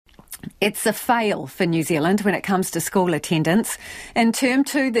It's a fail for New Zealand when it comes to school attendance. In Term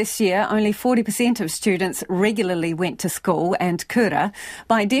 2 this year, only 40% of students regularly went to school, and kura,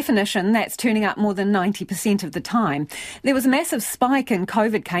 by definition, that's turning up more than 90% of the time. There was a massive spike in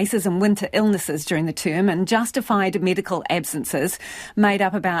COVID cases and winter illnesses during the term, and justified medical absences made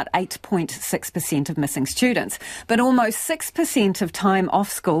up about 8.6% of missing students. But almost 6% of time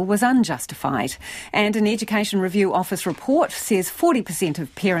off school was unjustified. And an Education Review Office report says 40%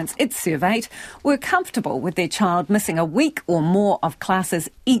 of parents it surveyed were comfortable with their child missing a week or more of classes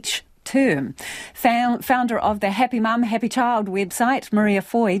each term. Founder of the Happy Mum, Happy Child website, Maria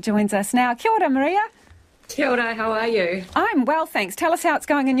Foy, joins us now. Kia ora, Maria. Kia ora, how are you? I'm well, thanks. Tell us how it's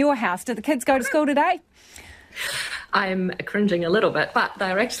going in your house. Did the kids go to school today? I'm cringing a little bit, but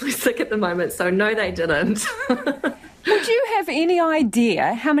they're actually sick at the moment, so no, they didn't. Would you have any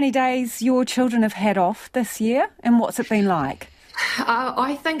idea how many days your children have had off this year, and what's it been like?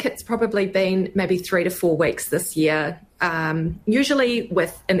 I think it's probably been maybe 3 to 4 weeks this year, usually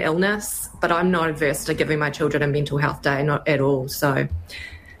with an illness, but I'm not averse to giving my children a mental health day, not at all. So,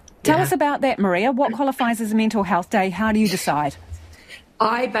 Tell us about that, Maria. What qualifies as a mental health day? How do you decide?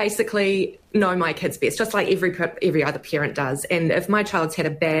 I basically know my kids best, just like every other parent does. And if my child's had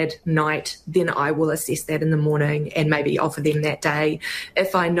a bad night, then I will assess that in the morning and maybe offer them that day.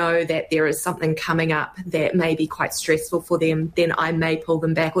 If I know that there is something coming up that may be quite stressful for them, then I may pull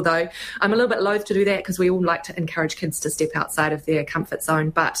them back. Although I'm a little bit loath to do that because we all like to encourage kids to step outside of their comfort zone.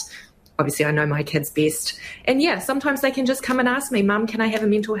 But obviously, I know my kids best. And yeah, sometimes they can just come and ask me, Mum, can I have a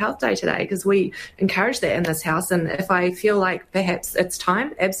mental health day today? Because we encourage that in this house. And if I feel like perhaps it's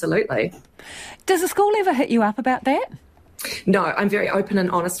time, absolutely. Does the school ever hit you up about that? No, I'm very open and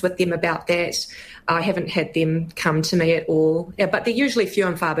honest with them about that. I haven't had them come to me at all. Yeah, but they're usually few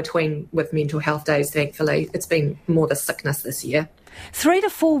and far between with mental health days, thankfully. It's been more the sickness this year. 3 to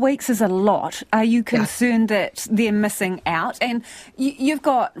 4 weeks is a lot. Are you concerned that they're missing out? And you've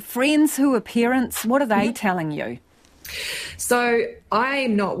got friends who are parents. What are they telling you? So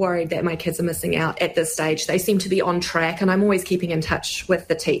I'm not worried that my kids are missing out at this stage. They seem to be on track, and I'm always keeping in touch with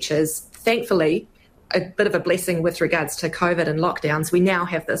the teachers. Thankfully, a bit of a blessing with regards to COVID and lockdowns, we now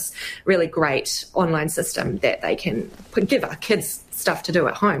have this really great online system that they can give our kids stuff to do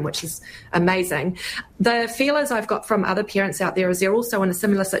at home, which is amazing. The feelers I've got from other parents out there is they're also in a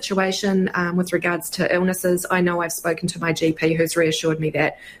similar situation with regards to illnesses. I know I've spoken to my GP who's reassured me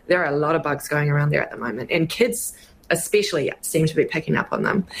that there are a lot of bugs going around there at the moment, and kids especially seem to be picking up on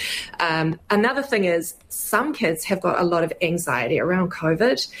them. Another thing is some kids have got a lot of anxiety around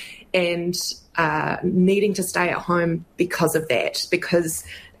COVID and needing to stay at home because of that, because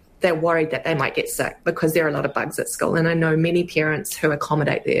they're worried that they might get sick because there are a lot of bugs at school. And I know many parents who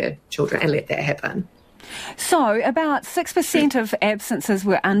accommodate their children and let that happen. So about 6% of absences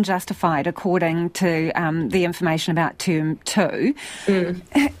were unjustified, according to the information about Term 2.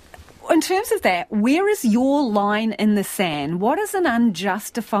 In terms of that, where is your line in the sand? What is an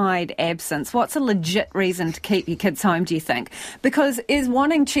unjustified absence? What's a legit reason to keep your kids home, do you think? Because is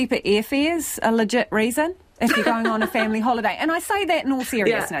wanting cheaper airfares a legit reason if you're going on a family holiday? And I say that in all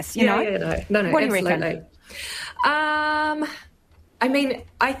seriousness, you know? No, what do you absolutely. reckon? I mean,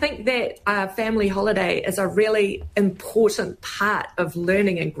 I think that a family holiday is a really important part of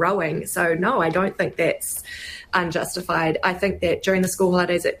learning and growing. So, no, I don't think that's unjustified. I think that during the school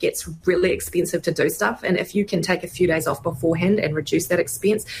holidays, it gets really expensive to do stuff. And if you can take a few days off beforehand and reduce that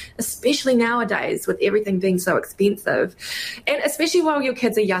expense, especially nowadays with everything being so expensive, and especially while your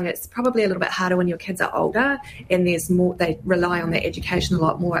kids are young, it's probably a little bit harder when your kids are older and there's more, they rely on their education a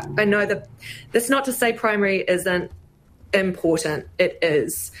lot more. I know that that's not to say primary isn't important, it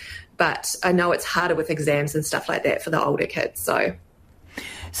is, but I know it's harder with exams and stuff like that for the older kids.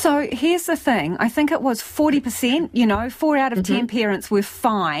 So here's the thing, I think it was 40%, 4 out of 10 parents were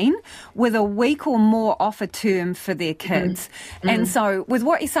fine with a week or more off a term for their kids. And so with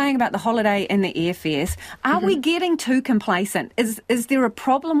what you're saying about the holiday and the airfares, are we getting too complacent? Is there a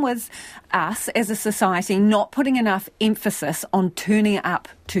problem with us as a society not putting enough emphasis on turning up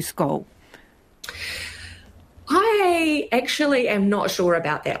to school? I actually am not sure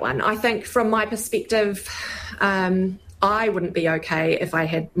about that one. I think from my perspective, I wouldn't be okay if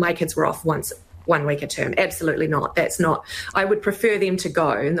my kids were off 1 week a term. Absolutely not. That's not. I would prefer them to go,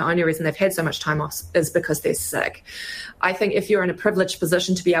 and the only reason they've had so much time off is because they're sick. I think if you're in a privileged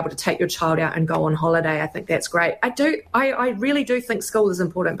position to be able to take your child out and go on holiday, I think that's great. I really do think school is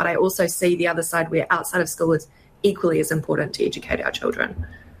important, but I also see the other side where outside of school is equally as important to educate our children.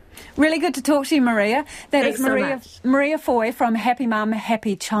 Really good to talk to you, Maria. Thanks Maria Foy from Happy Mum,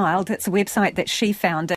 Happy Child. It's a website that she founded.